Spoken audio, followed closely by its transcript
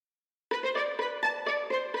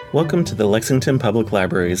Welcome to the Lexington Public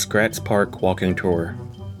Library's Gratz Park Walking Tour.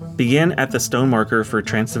 Begin at the stone marker for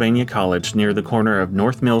Transylvania College near the corner of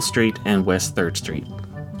North Mill Street and West 3rd Street.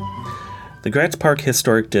 The Gratz Park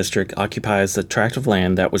Historic District occupies a tract of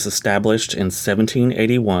land that was established in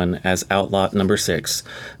 1781 as Outlot No. 6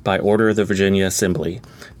 by order of the Virginia Assembly.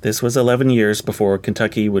 This was 11 years before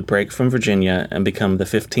Kentucky would break from Virginia and become the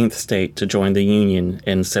 15th state to join the Union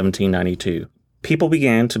in 1792. People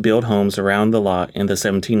began to build homes around the lot in the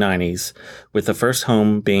 1790s, with the first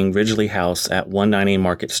home being Ridgely House at 190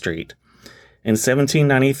 Market Street. In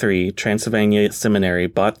 1793, Transylvania Seminary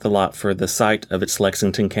bought the lot for the site of its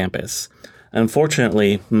Lexington campus.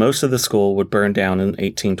 Unfortunately, most of the school would burn down in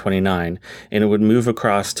 1829, and it would move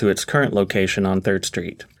across to its current location on 3rd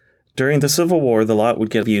Street. During the Civil War, the lot would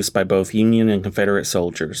get used by both Union and Confederate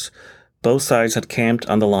soldiers. Both sides had camped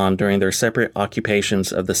on the lawn during their separate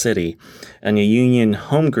occupations of the city, and a Union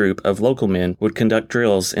home group of local men would conduct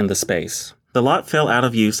drills in the space. The lot fell out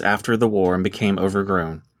of use after the war and became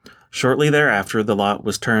overgrown. Shortly thereafter, the lot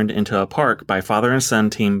was turned into a park by father and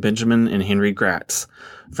son team Benjamin and Henry Gratz,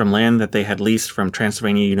 from land that they had leased from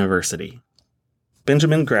Transylvania University.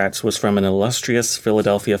 Benjamin Gratz was from an illustrious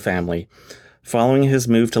Philadelphia family. Following his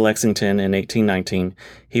move to Lexington in 1819,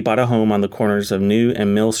 he bought a home on the corners of New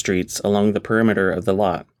and Mill Streets along the perimeter of the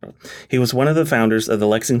lot. He was one of the founders of the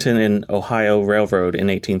Lexington and Ohio Railroad in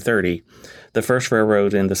 1830, the first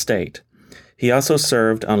railroad in the state. He also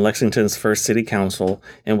served on Lexington's first city council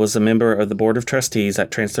and was a member of the board of trustees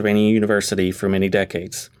at Transylvania University for many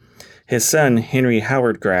decades. His son, Henry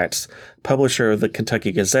Howard Gratz, publisher of the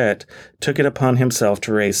Kentucky Gazette, took it upon himself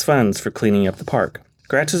to raise funds for cleaning up the park.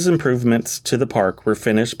 Gratz's improvements to the park were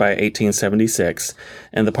finished by 1876,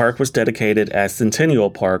 and the park was dedicated as Centennial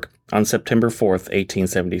Park on September 4,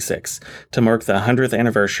 1876, to mark the 100th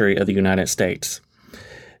anniversary of the United States.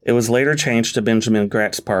 It was later changed to Benjamin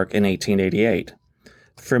Gratz Park in 1888.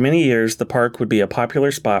 For many years, the park would be a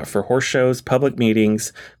popular spot for horse shows, public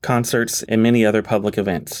meetings, concerts, and many other public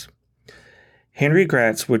events. Henry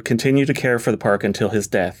Gratz would continue to care for the park until his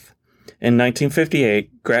death. In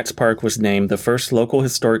 1958, Gratz Park was named the first local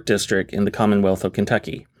historic district in the Commonwealth of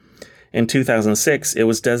Kentucky. In 2006, it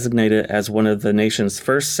was designated as one of the nation's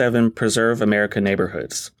first 7 Preserve America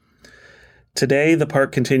neighborhoods. Today, the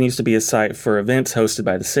park continues to be a site for events hosted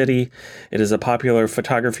by the city. It is a popular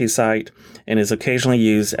photography site and is occasionally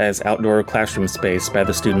used as outdoor classroom space by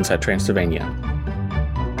the students at Transylvania.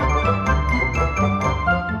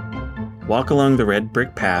 Walk along the red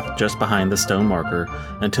brick path just behind the stone marker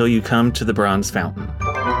until you come to the bronze fountain.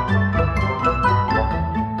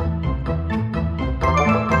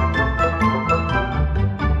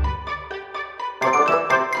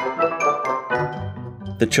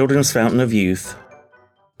 The Children's Fountain of Youth.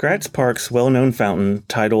 Gratz Park's well-known fountain,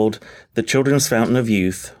 titled The Children's Fountain of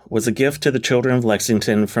Youth, was a gift to the children of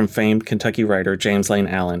Lexington from famed Kentucky writer James Lane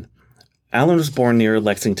Allen. Allen was born near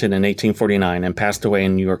Lexington in 1849 and passed away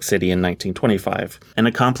in New York City in 1925. An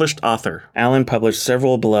accomplished author, Allen published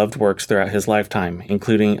several beloved works throughout his lifetime,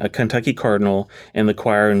 including A Kentucky Cardinal and The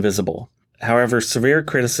Choir Invisible. However, severe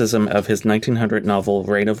criticism of his 1900 novel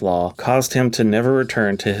Reign of Law caused him to never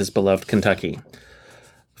return to his beloved Kentucky.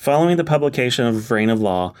 Following the publication of Reign of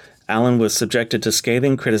Law, Allen was subjected to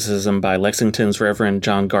scathing criticism by Lexington's Reverend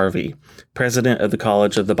John Garvey, president of the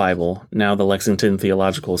College of the Bible, now the Lexington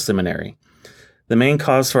Theological Seminary. The main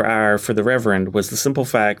cause for ire for the Reverend was the simple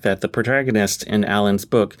fact that the protagonist in Allen's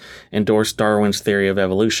book endorsed Darwin's theory of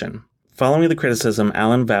evolution. Following the criticism,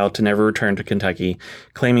 Allen vowed to never return to Kentucky,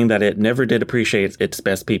 claiming that it never did appreciate its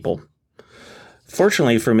best people.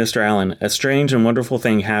 Fortunately for Mr. Allen, a strange and wonderful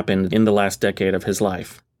thing happened in the last decade of his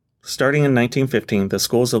life. Starting in 1915, the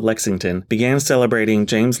schools of Lexington began celebrating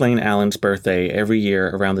James Lane Allen's birthday every year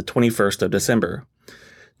around the 21st of December.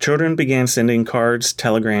 Children began sending cards,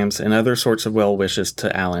 telegrams, and other sorts of well wishes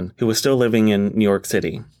to Allen, who was still living in New York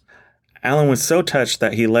City. Allen was so touched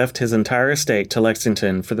that he left his entire estate to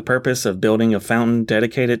Lexington for the purpose of building a fountain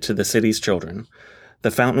dedicated to the city's children.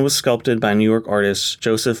 The fountain was sculpted by New York artist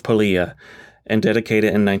Joseph Polilla and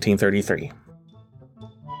dedicated in 1933.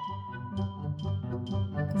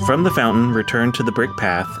 From the fountain, return to the brick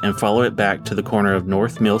path and follow it back to the corner of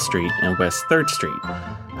North Mill Street and West 3rd Street.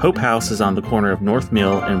 Hope House is on the corner of North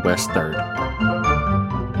Mill and West 3rd.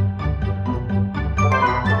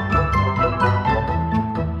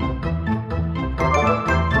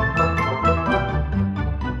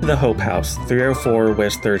 The Hope House, 304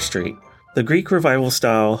 West 3rd Street. The Greek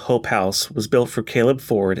Revival-style Hope House was built for Caleb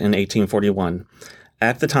Ford in 1841.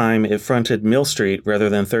 At the time, it fronted Mill Street rather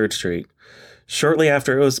than 3rd Street. Shortly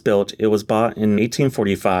after it was built, it was bought in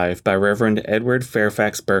 1845 by Reverend Edward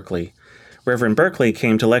Fairfax Berkeley. Reverend Berkeley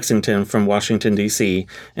came to Lexington from Washington, D.C.,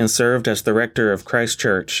 and served as the rector of Christ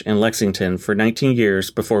Church in Lexington for 19 years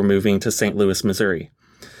before moving to St. Louis, Missouri.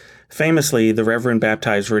 Famously, the Reverend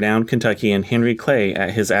baptized renowned Kentuckian Henry Clay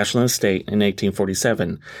at his Ashland estate in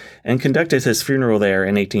 1847, and conducted his funeral there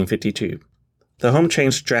in 1852. The home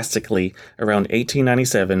changed drastically around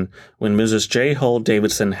 1897 when Mrs. J. Hull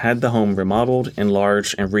Davidson had the home remodeled,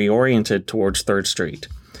 enlarged, and reoriented towards 3rd Street.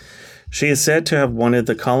 She is said to have wanted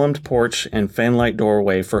the columned porch and fanlight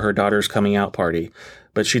doorway for her daughter's coming-out party,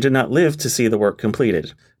 but she did not live to see the work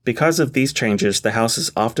completed. Because of these changes, the house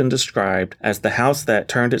is often described as the house that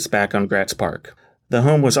turned its back on Gratz Park. The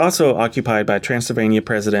home was also occupied by Transylvania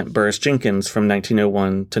President Burris Jenkins from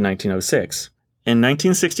 1901 to 1906. In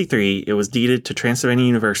 1963, it was deeded to Transylvania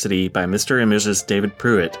University by Mr. and Mrs. David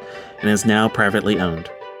Pruitt and is now privately owned.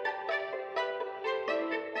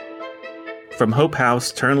 From Hope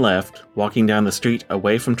House, turn left, walking down the street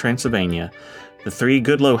away from Transylvania. The 3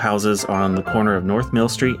 Goodloe houses are on the corner of North Mill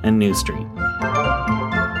Street and New Street.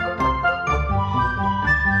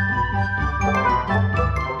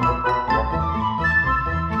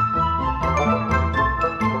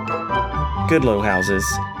 Goodloe houses,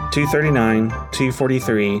 239,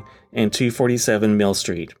 243, and 247 Mill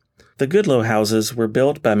Street. The Goodloe houses were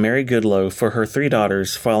built by Mary Goodloe for her 3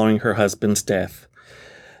 daughters following her husband's death.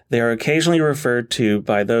 They are occasionally referred to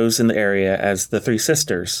by those in the area as the 3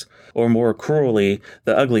 Sisters, or more cruelly,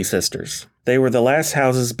 the Ugly Sisters. They were the last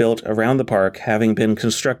houses built around the park, having been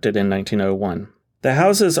constructed in 1901. The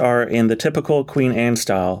houses are in the typical Queen Anne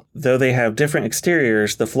style. Though they have different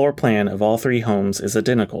exteriors, the floor plan of all 3 homes is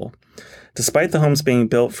identical. Despite the homes being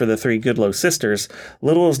built for the 3 Goodloe sisters,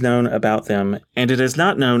 little is known about them, and it is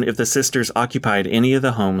not known if the sisters occupied any of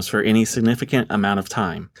the homes for any significant amount of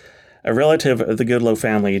time. A relative of the Goodloe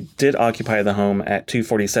family did occupy the home at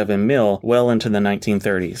 247 Mill well into the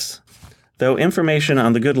 1930s. Though information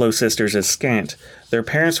on the Goodloe sisters is scant, their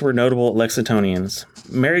parents were notable Lexingtonians.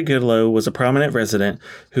 Mary Goodloe was a prominent resident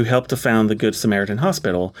who helped to found the Good Samaritan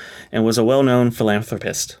Hospital and was a well-known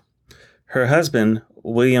philanthropist. Her husband,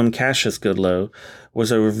 William Cassius Goodloe,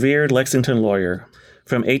 was a revered Lexington lawyer.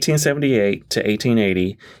 From 1878 to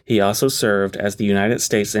 1880, he also served as the United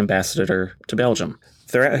States ambassador to Belgium.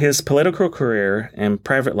 Throughout his political career and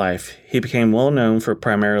private life, he became well known for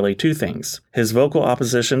primarily 2 things: his vocal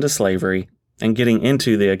opposition to slavery and getting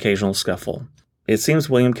into the occasional scuffle. It seems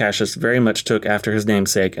William Cassius very much took after his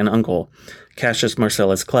namesake and uncle, Cassius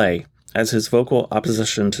Marcellus Clay, as his vocal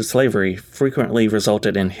opposition to slavery frequently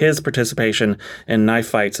resulted in his participation in knife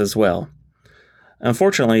fights as well.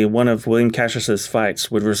 Unfortunately, one of William Cassius's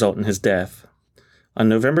fights would result in his death. On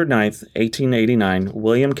November 9, 1889,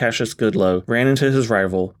 William Cassius Goodloe ran into his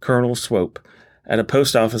rival, Colonel Swope, at a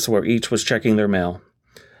post office where each was checking their mail.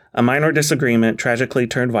 A minor disagreement tragically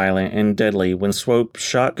turned violent and deadly when Swope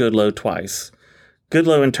shot Goodloe twice.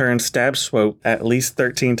 Goodloe in turn stabbed Swope at least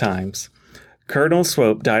 13 times. Colonel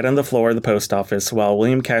Swope died on the floor of the post office, while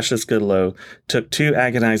William Cassius Goodloe took 2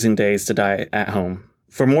 agonizing days to die at home.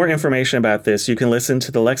 For more information about this, you can listen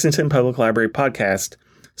to the Lexington Public Library podcast,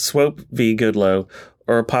 Swope v. Goodloe,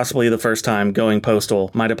 or possibly the first time going postal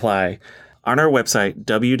might apply, on our website,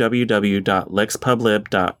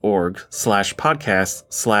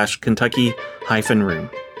 www.lexpublib.org/podcast/Kentucky-room.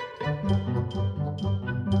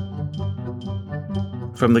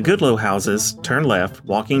 From the Goodloe houses, turn left,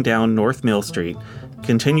 walking down North Mill Street.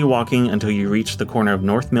 Continue walking until you reach the corner of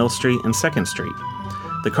North Mill Street and 2nd Street.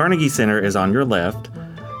 The Carnegie Center is on your left,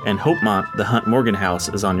 and Hopemont, the Hunt Morgan House,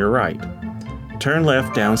 is on your right. Turn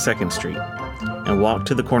left down 2nd Street, and walk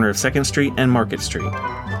to the corner of 2nd Street and Market Street.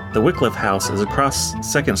 The Wycliffe House is across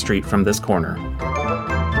 2nd Street from this corner.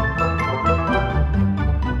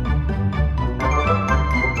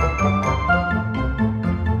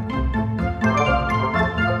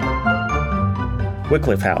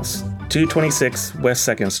 Wycliffe House, 226 West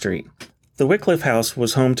 2nd Street. The Wycliffe House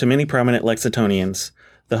was home to many prominent Lexingtonians.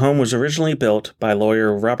 The home was originally built by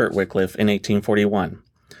lawyer Robert Wycliffe in 1841.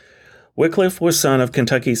 Wycliffe was son of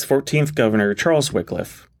Kentucky's 14th governor, Charles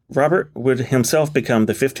Wycliffe. Robert would himself become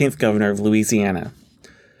the 15th governor of Louisiana.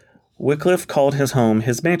 Wycliffe called his home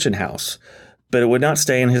his mansion house, but it would not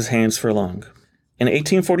stay in his hands for long. In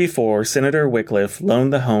 1844, Senator Wycliffe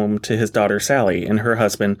loaned the home to his daughter Sally and her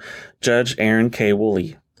husband, Judge Aaron K.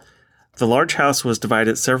 Woolley. The large house was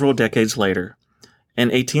divided several decades later. In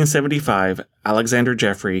 1875, Alexander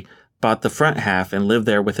Jeffrey bought the front half and lived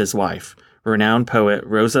there with his wife, renowned poet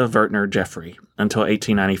Rosa Vertner Jeffrey, until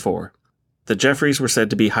 1894. The Jeffreys were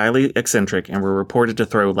said to be highly eccentric and were reported to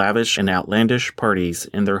throw lavish and outlandish parties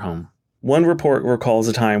in their home. One report recalls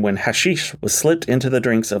a time when hashish was slipped into the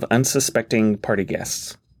drinks of unsuspecting party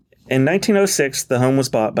guests. In 1906, the home was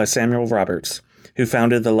bought by Samuel Roberts, who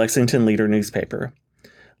founded the Lexington Leader newspaper.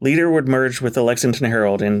 Leader would merge with the Lexington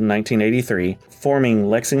Herald in 1983, forming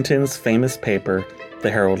Lexington's famous paper, the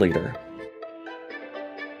Herald-Leader.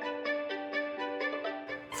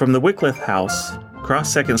 From the Wycliffe House,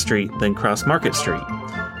 cross 2nd Street, then cross Market Street.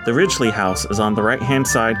 The Ridgely House is on the right-hand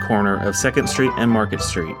side corner of 2nd Street and Market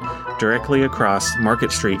Street, directly across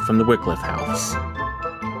Market Street from the Wycliffe House.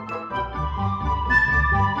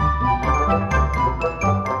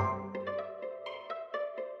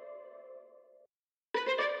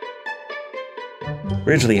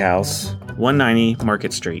 Ridgely House, 190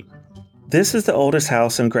 Market Street. This is the oldest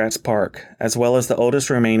house in Gratz Park, as well as the oldest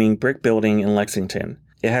remaining brick building in Lexington.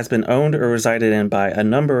 It has been owned or resided in by a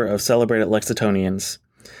number of celebrated Lexingtonians.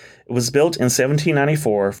 It was built in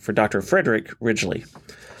 1794 for Dr. Frederick Ridgely.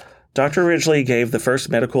 Dr. Ridgely gave the first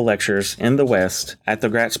medical lectures in the West at the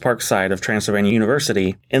Gratz Park site of Transylvania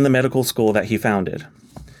University in the medical school that he founded.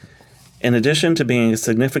 In addition to being a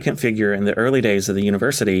significant figure in the early days of the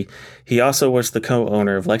university, he also was the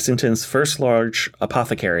co-owner of Lexington's first large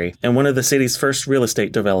apothecary and one of the city's first real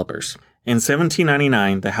estate developers. In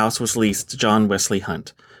 1799, the house was leased to John Wesley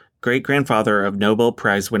Hunt, great-grandfather of Nobel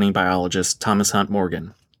Prize-winning biologist Thomas Hunt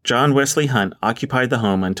Morgan. John Wesley Hunt occupied the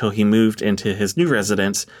home until he moved into his new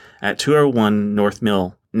residence at 201 North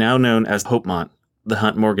Mill, now known as Hopemont, the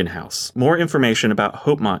Hunt Morgan House. More information about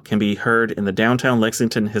Hopemont can be heard in the Downtown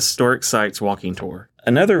Lexington Historic Sites walking tour.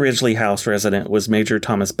 Another Ridgely House resident was Major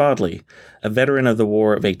Thomas Bodley, a veteran of the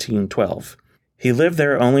War of 1812. He lived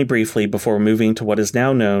there only briefly before moving to what is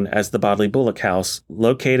now known as the Bodley Bullock House,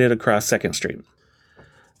 located across 2nd Street.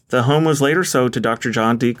 The home was later sold to Dr.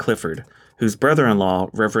 John D. Clifford, whose brother-in-law,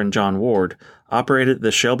 Reverend John Ward, operated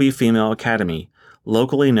the Shelby Female Academy,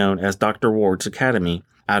 locally known as Dr. Ward's Academy,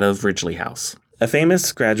 out of Ridgely House. A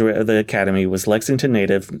famous graduate of the academy was Lexington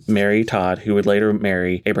native Mary Todd, who would later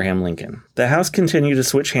marry Abraham Lincoln. The house continued to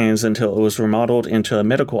switch hands until it was remodeled into a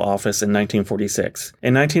medical office in 1946.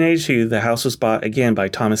 In 1982, the house was bought again by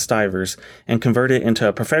Thomas Stivers and converted into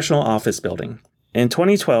a professional office building. In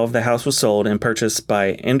 2012, the house was sold and purchased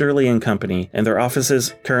by Enderle & Company, and their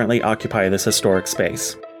offices currently occupy this historic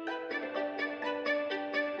space.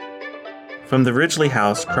 From the Ridgely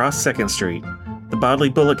House, cross 2nd Street, the Bodley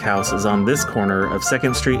Bullock House is on this corner of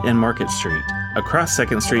 2nd Street and Market Street, across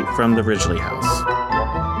 2nd Street from the Ridgely House.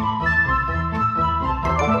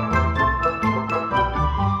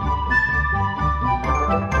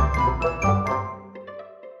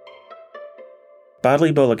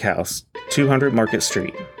 Bodley Bullock House, 200 Market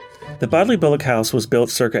Street. The Bodley Bullock House was built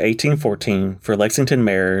circa 1814 for Lexington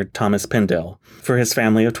Mayor Thomas Pendell for his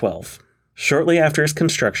family of 12. Shortly after its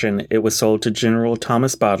construction, it was sold to General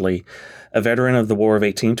Thomas Bodley, a veteran of the War of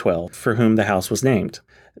 1812, for whom the house was named.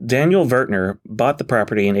 Daniel Vertner bought the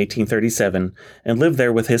property in 1837 and lived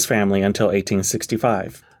there with his family until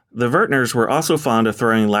 1865. The Vertners were also fond of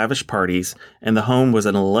throwing lavish parties, and the home was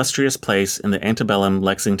an illustrious place in the antebellum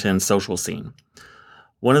Lexington social scene.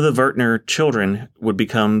 One of the Vertner children would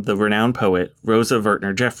become the renowned poet Rosa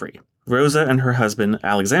Vertner Jeffrey. Rosa and her husband,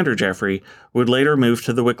 Alexander Jeffrey, would later move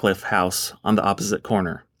to the Wycliffe House on the opposite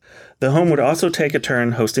corner. The home would also take a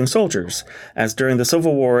turn hosting soldiers, as during the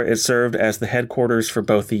Civil War it served as the headquarters for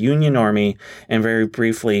both the Union Army and very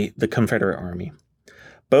briefly the Confederate Army.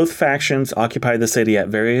 Both factions occupied the city at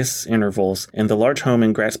various intervals, and the large home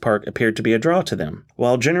in Gratz Park appeared to be a draw to them.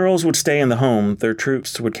 While generals would stay in the home, their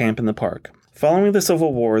troops would camp in the park. Following the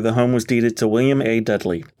Civil War, the home was deeded to William A.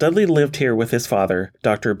 Dudley. Dudley lived here with his father,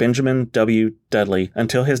 Dr. Benjamin W. Dudley,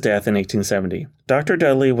 until his death in 1870. Dr.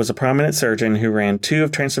 Dudley was a prominent surgeon who ran two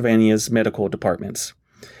of Transylvania's medical departments.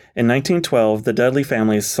 In 1912, the Dudley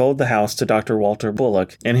family sold the house to Dr. Walter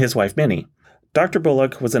Bullock and his wife Minnie. Dr.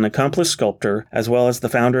 Bullock was an accomplished sculptor as well as the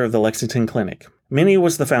founder of the Lexington Clinic. Minnie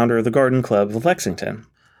was the founder of the Garden Club of Lexington.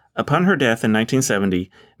 Upon her death in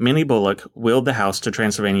 1970, Minnie Bullock willed the house to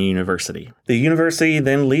Transylvania University. The university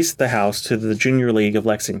then leased the house to the Junior League of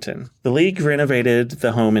Lexington. The league renovated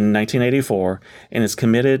the home in 1984 and is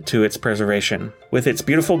committed to its preservation. With its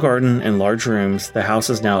beautiful garden and large rooms, the house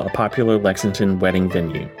is now a popular Lexington wedding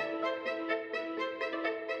venue.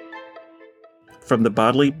 From the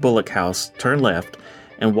Bodley Bullock House, turn left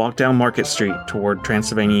and walk down Market Street toward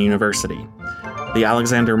Transylvania University. The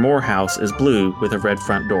Alexander Moore House is blue with a red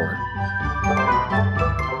front door.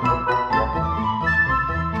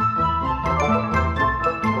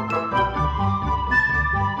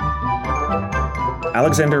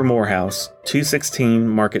 Alexander Moore House, 216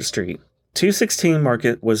 Market Street. 216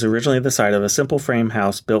 Market was originally the site of a simple frame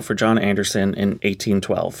house built for John Anderson in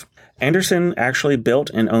 1812. Anderson actually built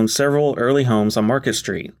and owned several early homes on Market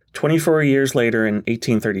Street. 24 years later, in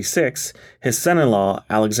 1836, his son-in-law,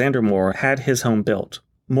 Alexander Moore, had his home built.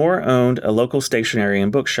 Moore owned a local stationery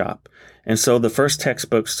and bookshop, and sold the first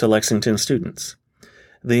textbooks to Lexington students.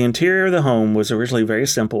 The interior of the home was originally very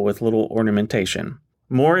simple with little ornamentation.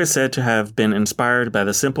 Moore is said to have been inspired by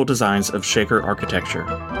the simple designs of Shaker architecture.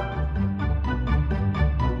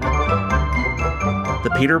 The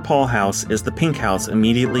Peter Paul House is the pink house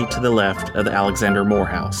immediately to the left of the Alexander Moore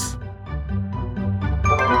House.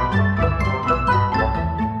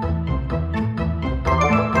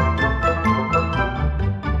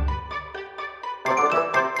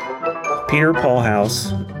 Peter Paul House,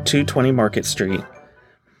 220 Market Street.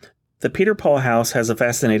 The Peter Paul House has a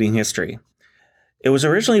fascinating history. It was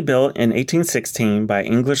originally built in 1816 by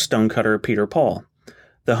English stonecutter Peter Paul.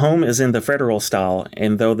 The home is in the Federal style,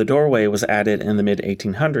 and though the doorway was added in the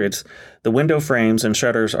mid-1800s, the window frames and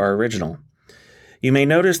shutters are original. You may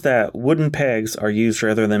notice that wooden pegs are used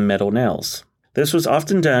rather than metal nails. This was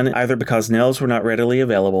often done either because nails were not readily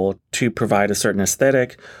available to provide a certain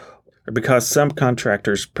aesthetic, or because some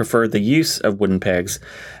contractors preferred the use of wooden pegs,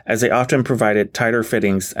 as they often provided tighter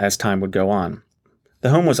fittings as time would go on. The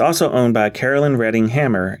home was also owned by Carolyn Redding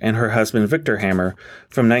Hammer and her husband Victor Hammer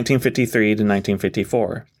from 1953 to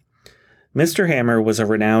 1954. Mr. Hammer was a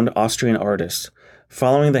renowned Austrian artist.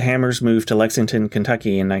 Following the Hammers' move to Lexington,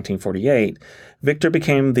 Kentucky in 1948, Victor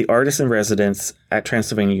became the artist in residence at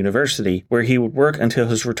Transylvania University, where he would work until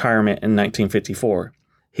his retirement in 1954.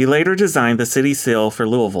 He later designed the city seal for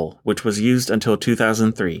Louisville, which was used until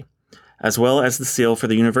 2003, as well as the seal for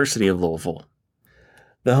the University of Louisville.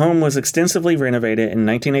 The home was extensively renovated in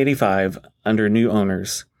 1985 under new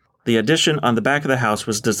owners. The addition on the back of the house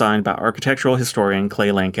was designed by architectural historian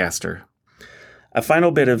Clay Lancaster. A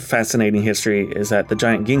final bit of fascinating history is that the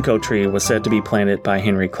giant ginkgo tree was said to be planted by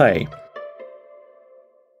Henry Clay.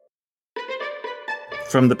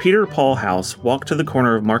 From the Peter Paul House, walk to the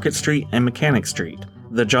corner of Market Street and Mechanic Street.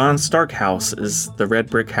 The John Stark House is the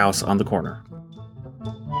red brick house on the corner.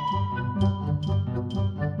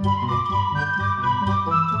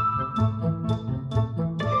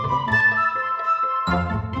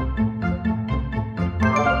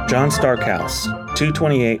 John Stark House,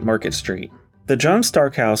 228 Market Street. The John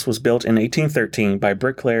Stark House was built in 1813 by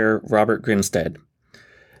bricklayer Robert Grinstead.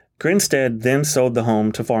 Grinstead then sold the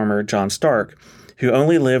home to farmer John Stark, who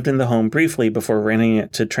only lived in the home briefly before renting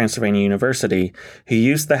it to Transylvania University, who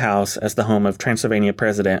used the house as the home of Transylvania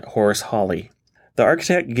President Horace Hawley. The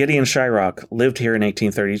architect Gideon Shyrock lived here in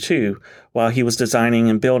 1832 while he was designing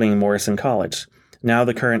and building Morrison College, now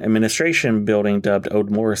the current administration building dubbed Ode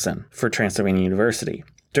Morrison, for Transylvania University.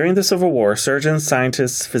 During the Civil War, surgeon,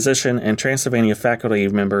 scientist, physician, and Transylvania faculty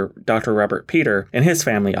member Dr. Robert Peter and his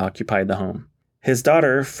family occupied the home. His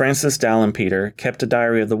daughter, Frances Dallin Peter, kept a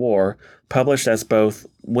diary of the war, published as both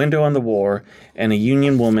Window on the War and A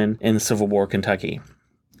Union Woman in Civil War Kentucky.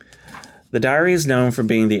 The diary is known for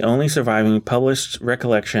being the only surviving published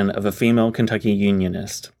recollection of a female Kentucky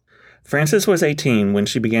Unionist. Frances was 18 when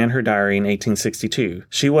she began her diary in 1862.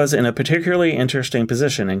 She was in a particularly interesting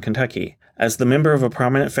position in Kentucky. As the member of a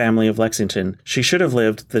prominent family of Lexington, she should have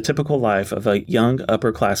lived the typical life of a young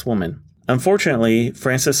upper-class woman. Unfortunately,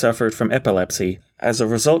 Frances suffered from epilepsy. As a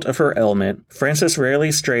result of her ailment, Frances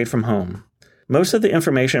rarely strayed from home. Most of the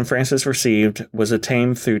information Frances received was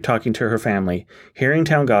obtained through talking to her family, hearing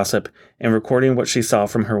town gossip, and recording what she saw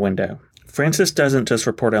from her window. Frances doesn't just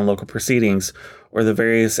report on local proceedings or the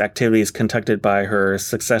various activities conducted by her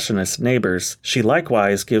secessionist neighbors. She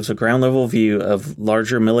likewise gives a ground-level view of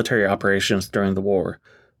larger military operations during the war.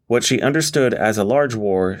 What she understood as a large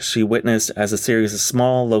war, she witnessed as a series of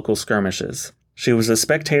small local skirmishes. She was a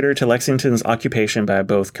spectator to Lexington's occupation by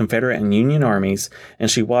both Confederate and Union armies, and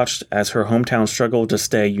she watched as her hometown struggled to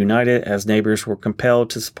stay united as neighbors were compelled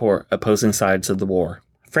to support opposing sides of the war.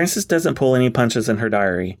 Frances doesn't pull any punches in her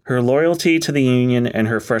diary. Her loyalty to the Union and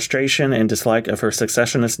her frustration and dislike of her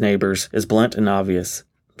secessionist neighbors is blunt and obvious.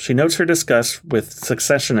 She notes her disgust with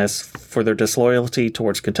secessionists for their disloyalty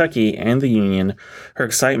towards Kentucky and the Union, her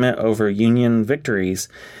excitement over Union victories,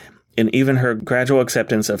 and even her gradual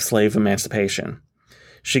acceptance of slave emancipation.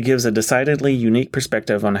 She gives a decidedly unique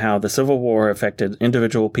perspective on how the Civil War affected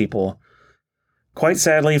individual people. Quite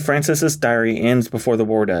sadly, Frances's diary ends before the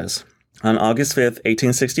war does. On August 5,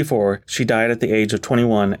 1864, she died at the age of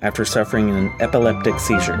 21 after suffering an epileptic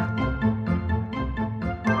seizure.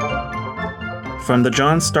 From the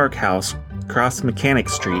John Stark House, across Mechanic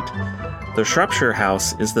Street, the Shropshire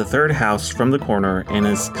House is the third house from the corner and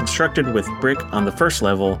is constructed with brick on the first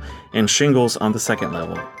level and shingles on the second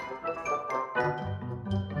level.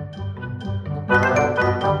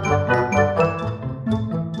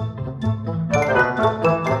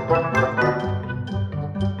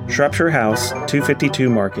 Shropshire House, 252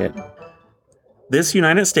 Market. This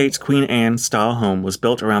United States Queen Anne style home was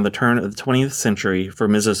built around the turn of the 20th century for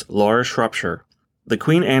Mrs. Laura Shropshire. The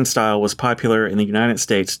Queen Anne style was popular in the United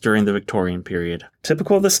States during the Victorian period.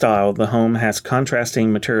 Typical of the style, the home has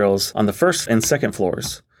contrasting materials on the first and second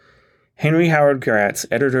floors. Henry Howard Gratz,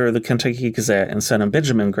 editor of the Kentucky Gazette and son of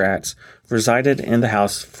Benjamin Gratz, resided in the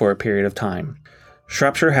house for a period of time.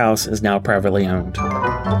 Shropshire House is now privately owned.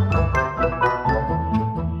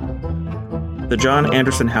 The John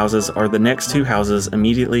Anderson houses are the next two houses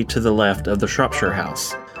immediately to the left of the Shropshire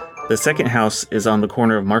House. The second house is on the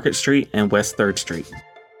corner of Market Street and West 3rd Street.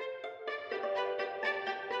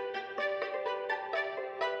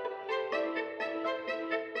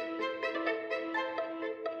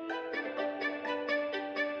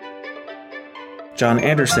 John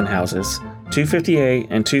Anderson houses, 258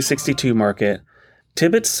 and 262 Market.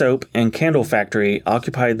 Tibbetts Soap and Candle Factory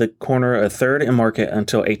occupied the corner of 3rd and Market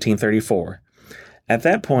until 1834. At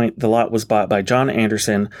that point, the lot was bought by John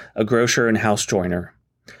Anderson, a grocer and house joiner.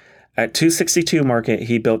 At 262 Market,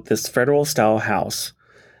 he built this Federal-style house.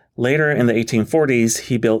 Later, in the 1840s,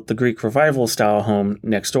 he built the Greek Revival-style home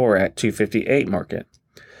next door at 258 Market.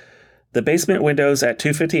 The basement windows at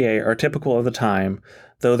 258 are typical of the time,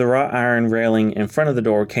 though the wrought iron railing in front of the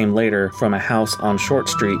door came later from a house on Short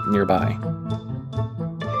Street nearby.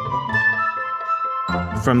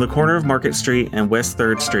 From the corner of Market Street and West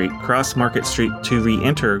 3rd Street, cross Market Street to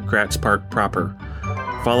re-enter Gratz Park proper.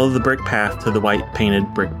 Follow the brick path to the white painted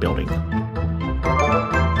brick building.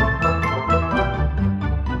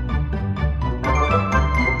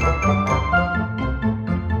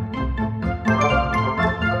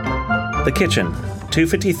 The Kitchen,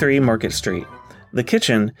 253 Market Street. The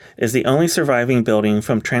Kitchen is the only surviving building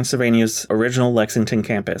from Transylvania's original Lexington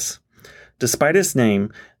campus. Despite its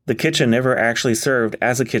name, the kitchen never actually served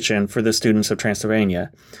as a kitchen for the students of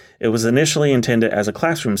Transylvania. It was initially intended as a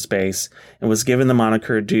classroom space and was given the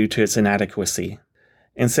moniker due to its inadequacy.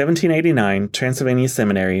 In 1789, Transylvania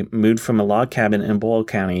Seminary moved from a log cabin in Boyle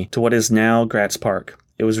County to what is now Gratz Park.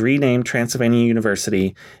 It was renamed Transylvania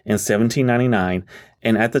University in 1799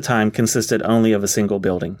 and at the time consisted only of a single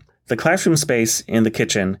building. The classroom space in the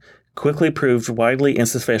kitchen quickly proved widely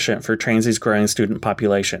insufficient for Transy's growing student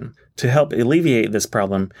population. To help alleviate this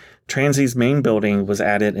problem, Transy's main building was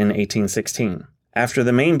added in 1816. After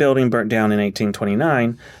the main building burnt down in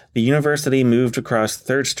 1829, the university moved across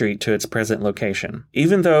 3rd Street to its present location.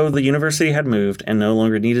 Even though the university had moved and no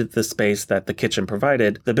longer needed the space that the kitchen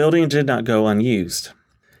provided, the building did not go unused.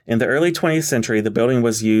 In the early 20th century, the building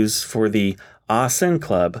was used for the Ah Sin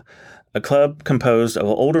Club, a club composed of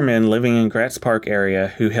older men living in Gratz Park area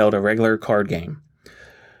who held a regular card game.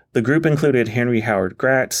 The group included Henry Howard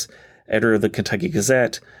Gratz, editor of the Kentucky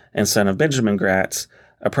Gazette, and son of Benjamin Gratz,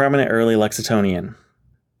 a prominent early Lexingtonian.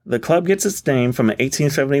 The club gets its name from an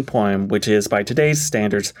 1870 poem which is, by today's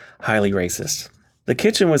standards, highly racist. The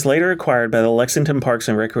kitchen was later acquired by the Lexington Parks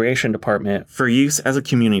and Recreation Department for use as a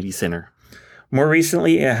community center. More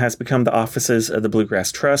recently, it has become the offices of the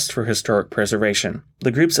Bluegrass Trust for Historic Preservation. The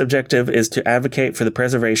group's objective is to advocate for the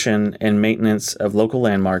preservation and maintenance of local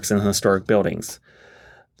landmarks and historic buildings.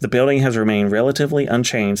 The building has remained relatively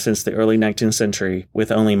unchanged since the early 19th century, with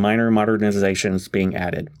only minor modernizations being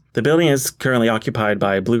added. The building is currently occupied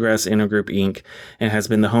by Bluegrass Intergroup Inc. and has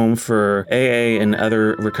been the home for AA and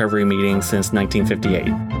other recovery meetings since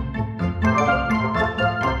 1958.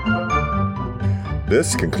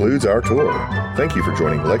 This concludes our tour. Thank you for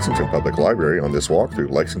joining Lexington Public Library on this walk through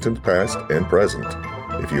Lexington's past and present.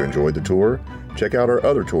 If you enjoyed the tour, check out our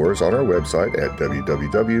other tours on our website at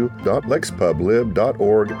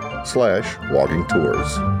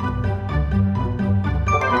www.lexpublib.org/walkingtours.